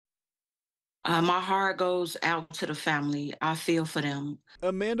My heart goes out to the family. I feel for them.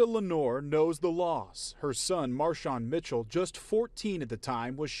 Amanda Lenore knows the loss. Her son, Marshawn Mitchell, just 14 at the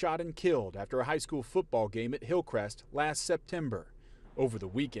time, was shot and killed after a high school football game at Hillcrest last September. Over the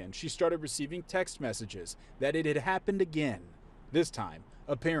weekend, she started receiving text messages that it had happened again. This time,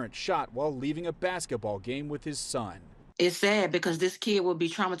 a parent shot while leaving a basketball game with his son. It's sad because this kid will be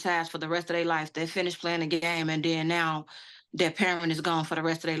traumatized for the rest of their life. They finished playing the game, and then now their parent is gone for the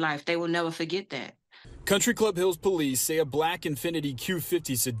rest of their life. They will never forget that. Country Club Hills police say a black Infiniti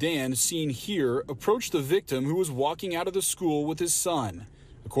Q50 sedan seen here approached the victim who was walking out of the school with his son.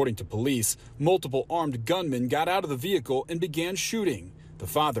 According to police, multiple armed gunmen got out of the vehicle and began shooting. The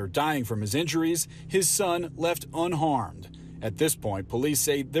father dying from his injuries, his son left unharmed. At this point, police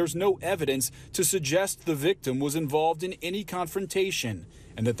say there's no evidence to suggest the victim was involved in any confrontation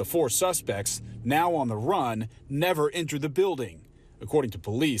and that the four suspects, now on the run, never entered the building. According to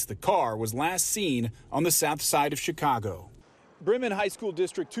police, the car was last seen on the south side of Chicago. Bremen High School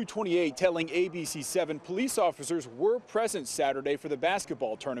District 228 telling ABC7 police officers were present Saturday for the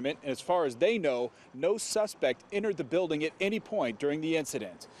basketball tournament, and as far as they know, no suspect entered the building at any point during the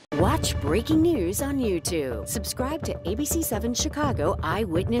incident. Watch breaking news on YouTube. Subscribe to ABC7 Chicago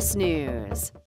Eyewitness News.